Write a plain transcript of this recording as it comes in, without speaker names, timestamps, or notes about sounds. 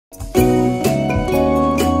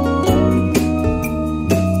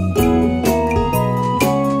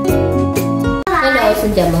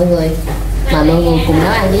xin chào mọi người. Mời mọi người cùng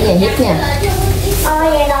nấu ăn với Gia Hip nha.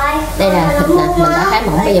 Đây là thịt nè, mình đã thái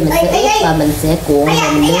mỏng, bây giờ mình sẽ ướp và mình sẽ cuộn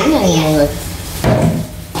và mình nướng nha mọi người.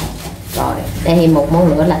 Rồi, đây thì một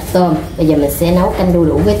món nữa là tôm. Bây giờ mình sẽ nấu canh đu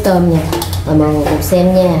đủ với tôm nha. Mời mọi người cùng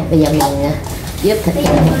xem nha. Bây giờ mình ướp thịt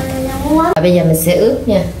nha. Và bây giờ mình sẽ ướp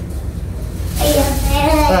nha.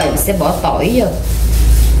 Rồi mình sẽ bỏ tỏi vô.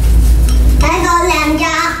 Để tôi làm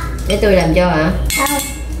cho. Để tôi làm cho hả?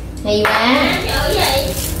 Hay quá.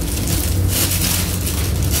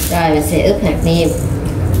 Rồi mình sẽ ướp hạt nêm.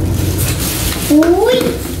 Ui,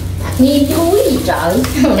 hạt nêm chứ úi gì trời.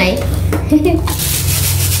 Hôm nay.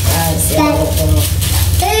 Rồi sẽ bỏ một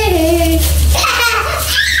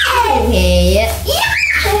nghề á.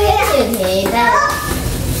 Nghề ra.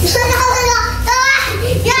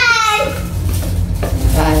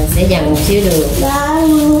 Rồi mình sẽ dằn một xíu đường.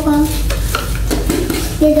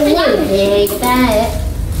 Về ta vậy.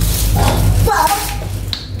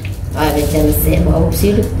 Rồi bây giờ mình sẽ bỏ một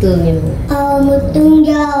xíu nước tương nha. Một tương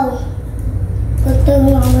vô. Một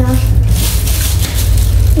tương ngon rồi.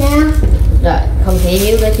 Nè. Rồi không thể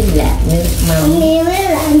thiếu đó chính là nước màu. Không thiếu đó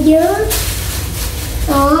là ăn dưới.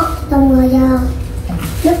 Đó, xong rồi vô.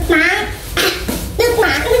 Nước mắm. Nước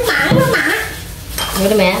mắm. Đưa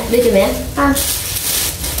cho mẹ, đưa cho mẹ.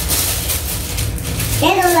 Để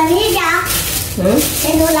tôi làm miếng cho.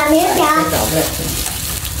 Để tôi làm miếng cho.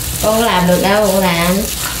 Con có làm được đâu, con làm.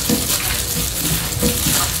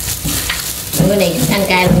 Cái này ăn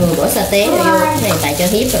cay mọi người bỏ sa tế vô. Cái này tại cho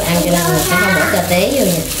Hip rồi ăn cho nên mình sẽ không bỏ sa tế vô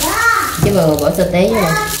nha. Chứ mọi người bỏ sa tế vô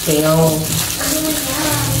thì ngon.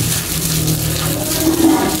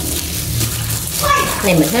 Cái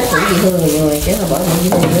này mình hết hữu vị hương rồi mọi người, chứ không bỏ hữu vị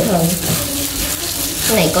hương nữa thôi.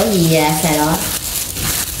 Cái này có gì xài đó.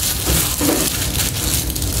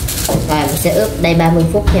 Rồi mình sẽ ướp đây 30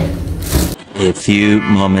 phút nha. A few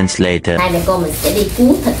moments later. Hai mẹ con mình sẽ đi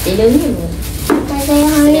cuốn thịt để nướng nha mọi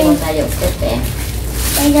người. Đem con tay vô tẻ.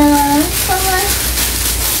 Bây giờ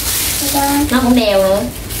nó cũng đeo nữa.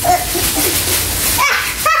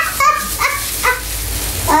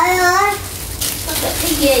 Ơi ơi.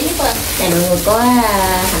 Cái ghê nhất là này mọi người có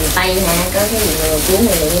hành tây ha, có cái gì mọi người cuốn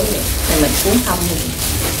này nữa. Này mình cuốn không thì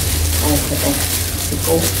đây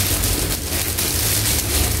cuốn.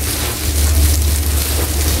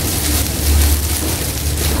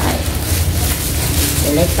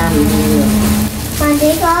 Để lấy tăm. Mình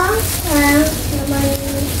chỉ có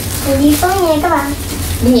mình chỉ có nghe các bạn.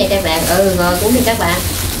 Biết nghe các bạn, rồi cuốn đi các bạn.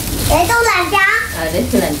 Để tôi làm cho. Để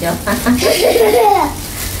tôi làm cho.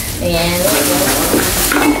 Nghe đó.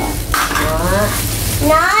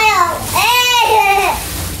 Nói không? Ê.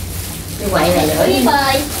 Cái quậy này dở đi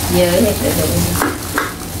bơi. Dở thì được.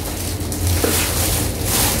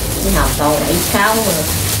 Cái học toàn quậy không rồi.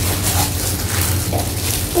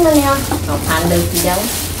 Mình không? Học hành được gì đâu.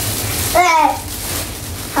 Ê.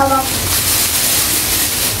 Không.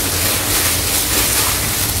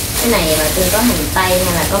 Cái này mà tôi có hành tây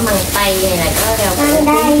hay là có măng tây hay là có rau củ nướng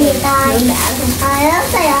đã luôn. Lớp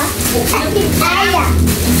đây hả? Kim tây à?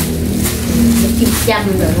 Kim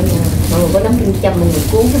châm rồi đó nha. Mọi người có nấu kim châm mọi người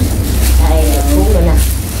cuốn. Đây là cuốn nữa nè.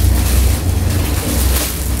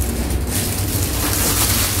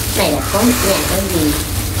 Này là có một nhà cái gì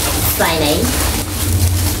xoài nãy.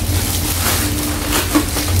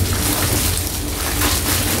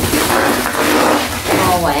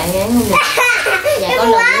 Quạng ngán không được. Dạ có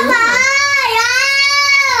lần nữa.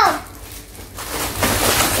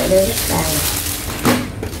 Để đưa rất đầy.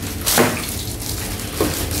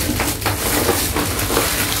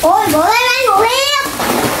 Ôi bữa lấy bánh ngủ hiếp.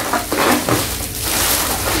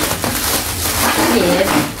 Cái gì vậy?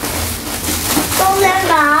 Con lên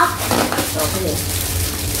bọt. Rồi cái gì?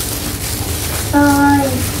 Rồi.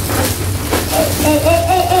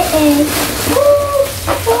 Ê.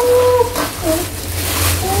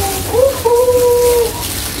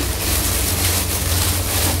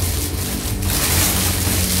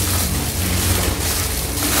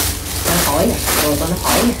 Hỏi nè, rồi con nó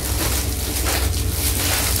hỏi nè.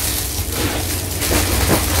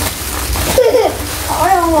 Hỏi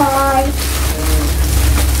luôn rồi.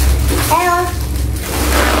 Ê ơi.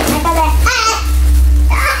 Hai con đây.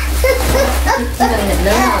 Hip ăn thịt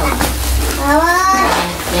nướng không?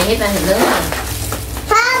 Dạ Hip ăn thịt nướng không?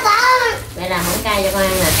 Mẹ làm món cay cho con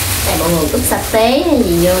ăn nè. Đây mọi người ướp sa tế hay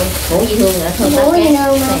gì vô. Ngũ vị hương nữa thơm bát cát.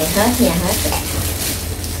 Này hết nhà hết rồi.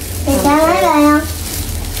 Thì sao lấy rồi không?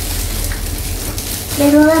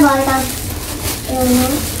 Đi luôn cái bồi con.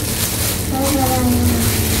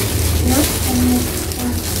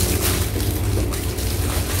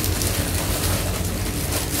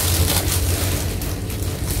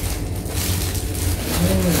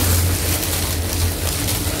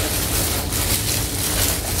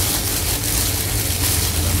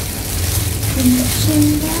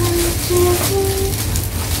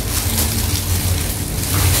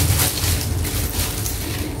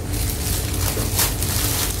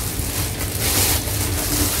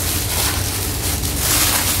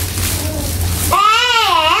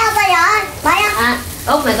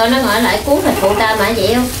 Út mày coi nó ngồi lại cuốn thịt phụ tao mà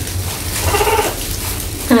vậy không?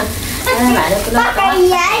 Nó lại nó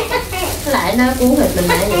lại nó cuốn thịt mình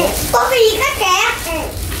lại vậy. Có cái gì cá kè?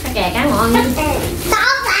 Cá kè cá ngon nha. Tao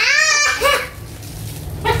cả.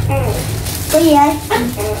 Cái gì vậy?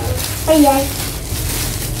 Cái gì vậy?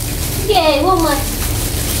 Ghê quá mình.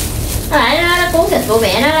 Nó lại nó cuốn thịt của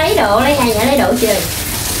mẹ, nó lấy đồ, lấy ai vậy lấy đồ chơi.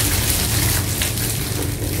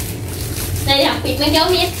 Đây học việc mấy cháu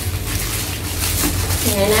biết.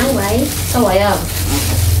 Ngày nắng vậy, có quậy không?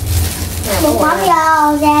 Một món vô,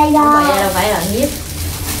 ra vô. Không quậy đâu phải là hiếp.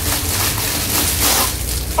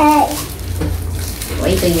 Ê.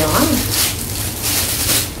 Quậy từ nhỏ.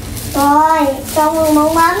 Rồi, con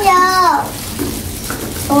muốn bấm vô.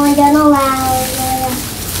 Con cho nó vào.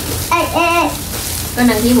 Ê. Có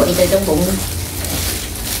đăng ký quậy từ trong bụng.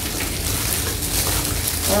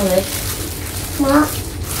 Đó rồi. Đó.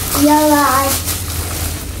 Vô rồi.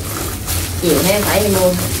 Chiều nay phải đi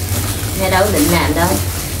mua. Ngay đâu định làm đâu.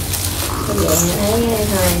 Cái vậy thấy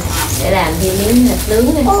thôi. Để làm thêm miếng thịt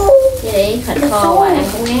nướng này. Chứ để thịt khô hoài ăn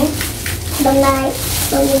cũng ngán. Bên này,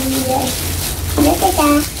 bên gì vậy? Để cái ca.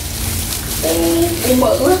 Đi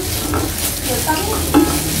bự á.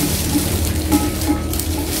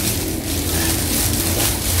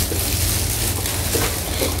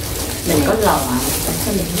 Mình có lò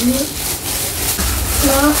sao mình không biết.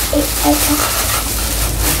 Nó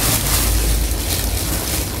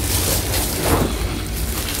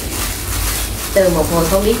Từ một hồi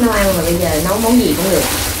không biết nấu ăn mà bây giờ nấu món gì cũng được.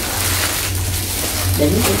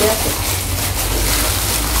 Đỉnh chứ chết.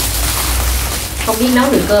 Không biết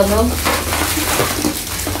nấu được cơm không?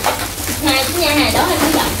 Hai cái nhà này đó là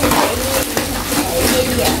cái giọng thì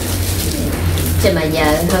vậy. Chứ mà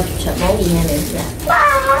giờ thôi sợ món gì nha nữa là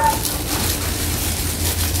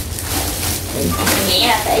mẹ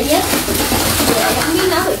là tệ nhất. Giờ không biết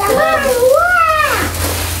nấu được cơm.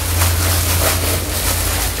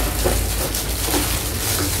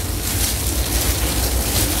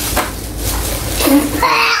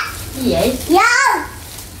 cái gì vậy? Vô.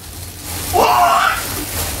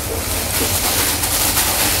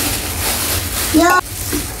 Vô.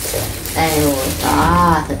 Đây rồi,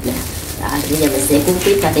 đó thịt nè. Rồi bây giờ mình sẽ cuốn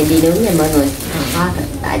tiếp và đem đi nướng nha mọi người. Đó, thịt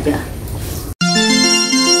tại chưa?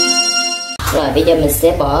 Rồi bây giờ mình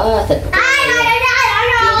sẽ bỏ thịt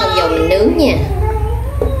chiên trong dầu mình nướng nha.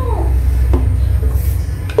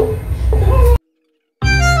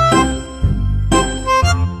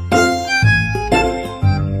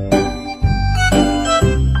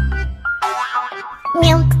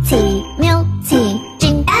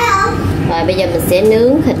 Rồi bây giờ mình sẽ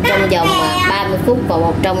nướng thịt trong vòng 30 phút và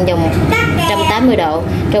trong vòng 180 độ.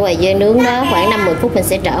 Trong thời gian nướng đó khoảng 50 phút mình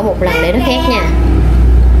sẽ trở một lần để nó khét nha.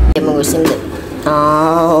 Cho mọi người xem thịt.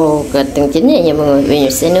 Thịt từng chín này nha mọi người. Bây giờ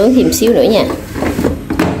sẽ nướng thêm xíu nữa nha.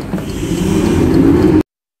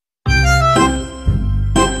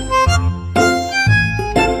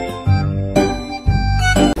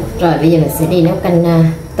 Rồi bây giờ mình sẽ đi nấu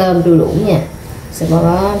canh tôm đu đủ nha. Sẽ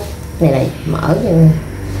bỏ này này mỡ nha.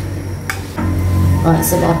 Rồi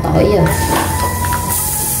sẽ bỏ tỏi vô.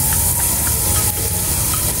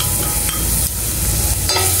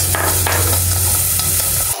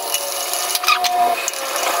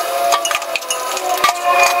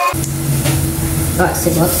 Rồi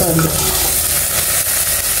sẽ bỏ tôm vô.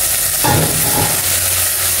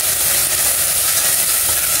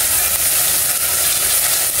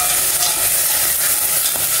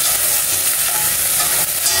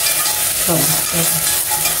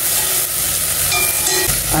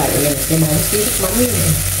 Rồi bây giờ mình sẽ bỏ một xíu nước mắm này.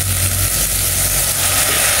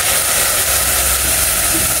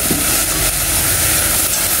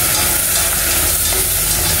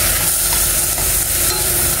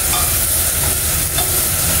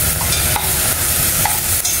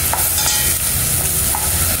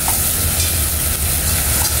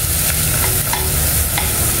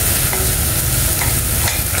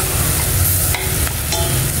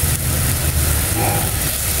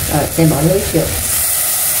 Rồi sẽ bỏ nước vô.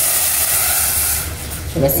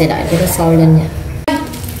 Rồi mình sẽ đợi cho nó sôi lên nha.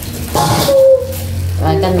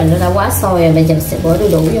 Rồi canh mình nó đã quá sôi rồi, bây giờ mình sẽ bỏ đu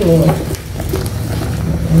đủ vô mọi người.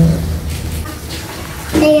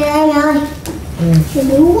 Đây rồi em ơi.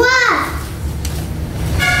 Đúng quá.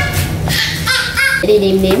 Đi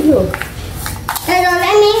nêm nếm luôn. Đây rồi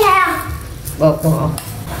lấy miếng nào. Bột ngọt.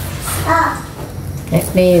 Hạt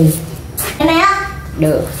nêm. Em ơi.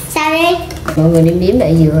 Được. Sao đi? Mọi người nêm nếm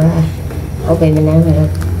lại vừa. khẩu vị mình ăn rồi.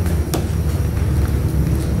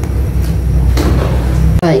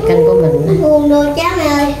 Rồi canh của mình Nguồn đồ cháo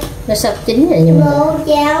này. nó sắp chín rồi nhưng mà đồ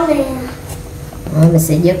cháo nè. mình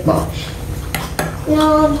sẽ vớt bột.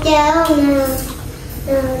 Ngon cháo nè.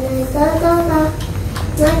 Này có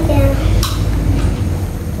nói cháo.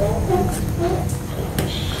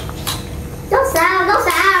 Đốt sao.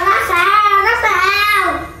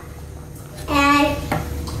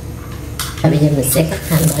 Và bây giờ mình sẽ cắt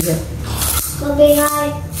hành bỏ vô. Con Viên ơi.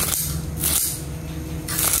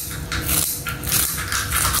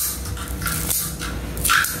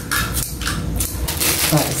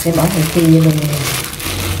 Rồi sẽ bỏ hành phi vô luôn.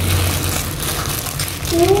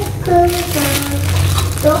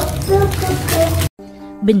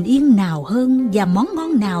 Bình yên nào hơn và món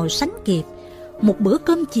ngon nào sánh kịp. Một bữa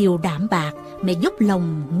cơm chiều đạm bạc, mẹ dốc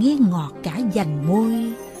lòng nghe ngọt cả dành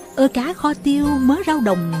môi. Ơ cá kho tiêu, mớ rau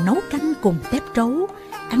đồng nấu canh cùng tép trấu,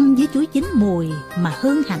 ăn với chuối chín mùi mà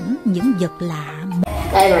hơn hẳn những vật lạ.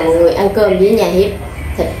 Đây mọi người ăn cơm với nhà Hiếp.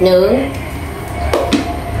 Thịt nướng,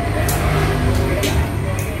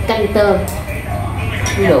 canh tôm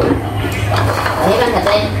đủ. Hiếp ăn thịt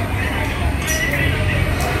đi.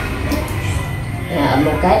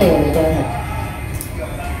 Một cái đều mình cho thịt.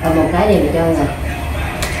 Một cái đều mình cho thịt.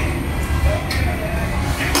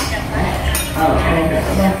 Ăn được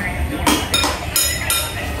không?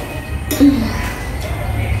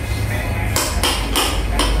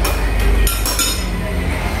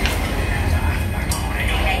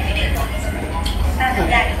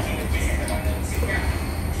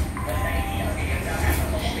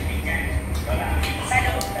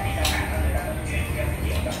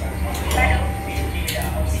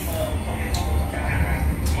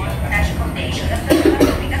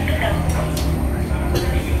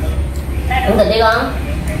 Ăn thịt đi con.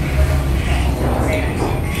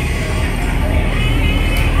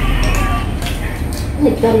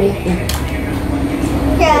 Thịt cơm đi.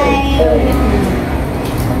 Trời.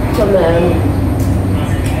 Xong là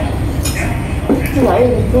không phải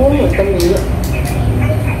là cuốn mà cơm gì á.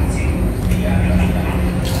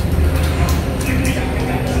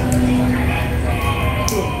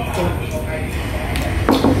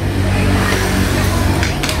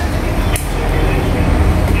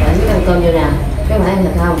 Ăn cơm vô nào, cái phải ăn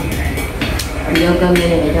thịt không? Vô cơm vô này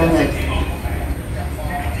để cho thịt.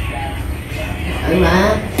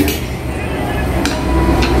 Mà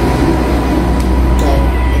đây,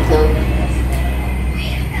 thịt luôn.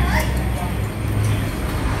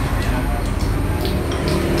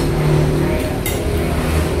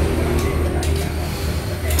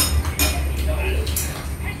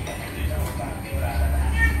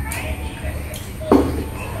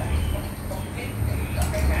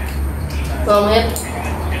 Ngon hết.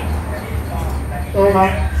 Ngon không?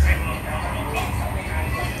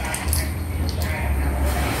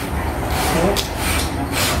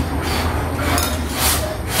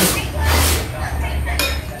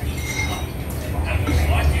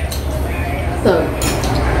 Thường.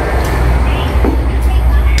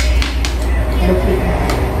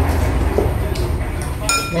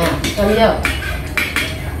 Nào, cho vô.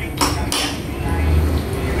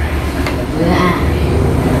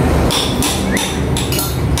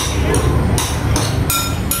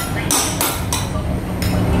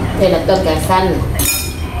 Đây là cơm gà xanh.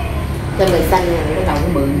 Cơm gà xanh là cái đầu nó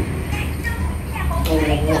bự. Đây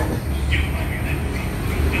là ngọt.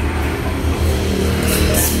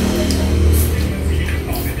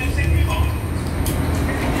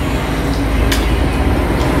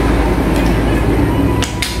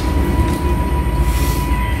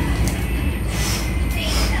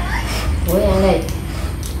 Ủa ăn đi.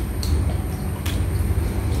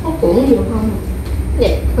 Có cuộn gì không? Dạ,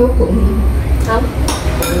 có cuộn gì không?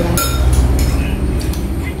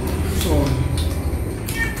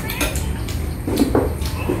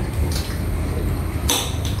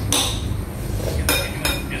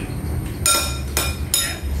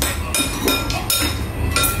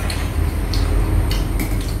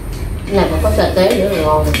 Cái này còn có sợi tế nữa là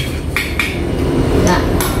ngon. Đó.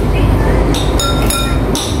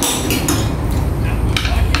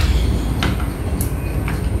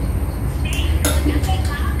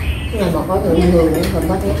 Cái này mà có nhiều người nữa không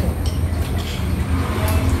có thét.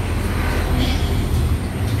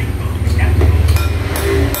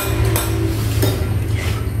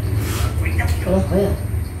 Nó khỏi à.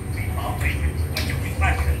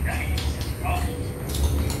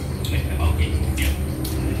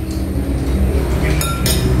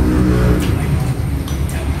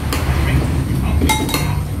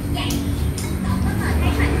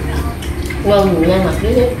 Ngon mình nhăn mặt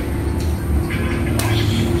dưới hết.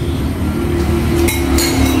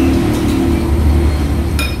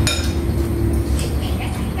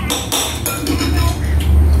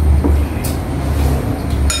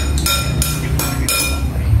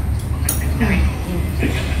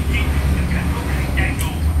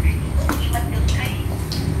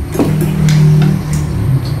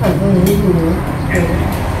 ăn những gì nữa.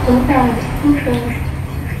 Đúng rồi, đúng rồi.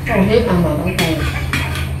 Con hiếp ăn mà vẫn cay.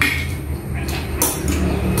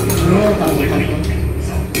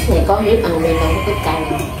 Này có hiếp ăn nên đâu có chút cay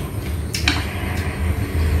đâu.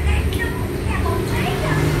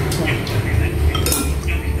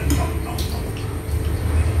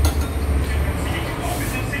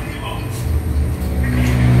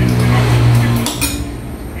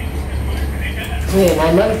 Người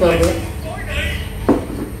này mới ăn cơm nữa.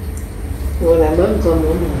 Người này mới ăn cơm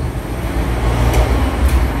nữa.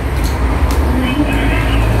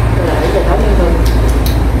 Lại giờ tối ăn cơm.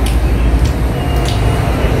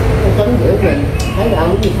 Ăn cơm giữa mình. Thấy là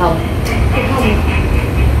ăn gì không? Không.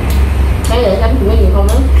 Thấy là đánh cái gì không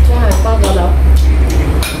á? Cái hai có đâu đâu.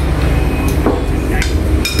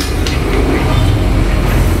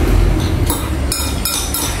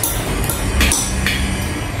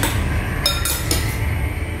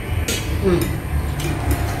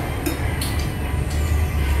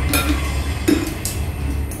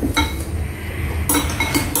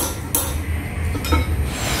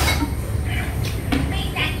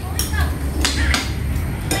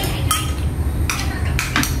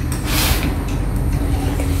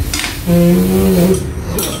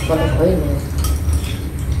 Con hỏi nè.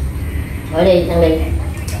 Hỏi đi, ăn đi.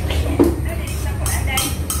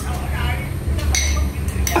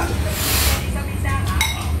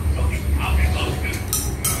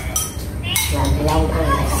 Làm thì lâu ăn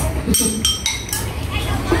lại.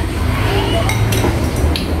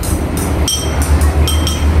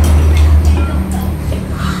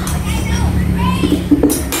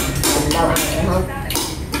 Đâu ăn nữa không?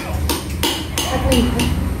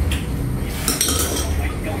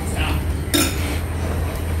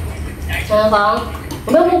 Sao con?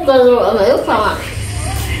 Không biết múc cơm ở mà ướt không ạ?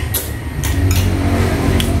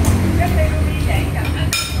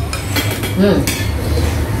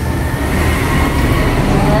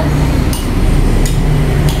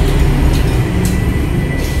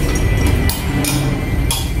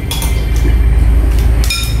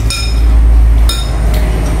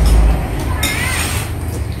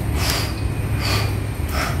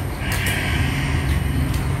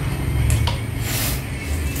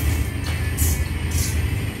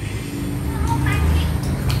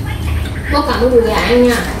 Có cả đùi gà anh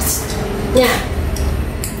nha. Nha.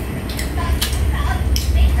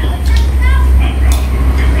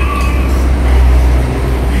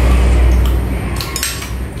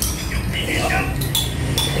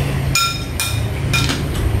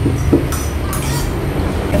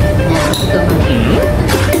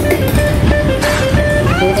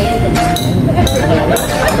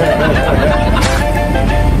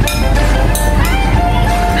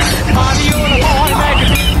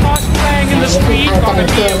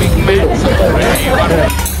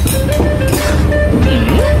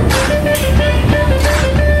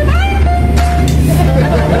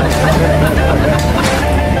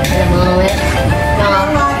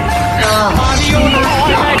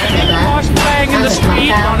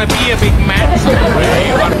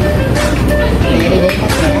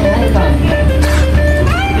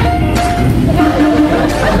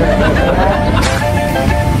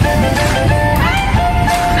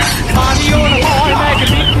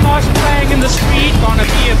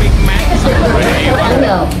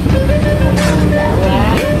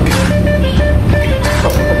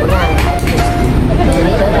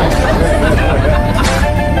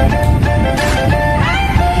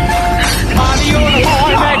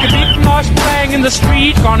 in the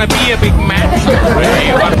street, gonna be a big match.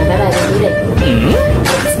 Bye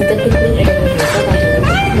bye.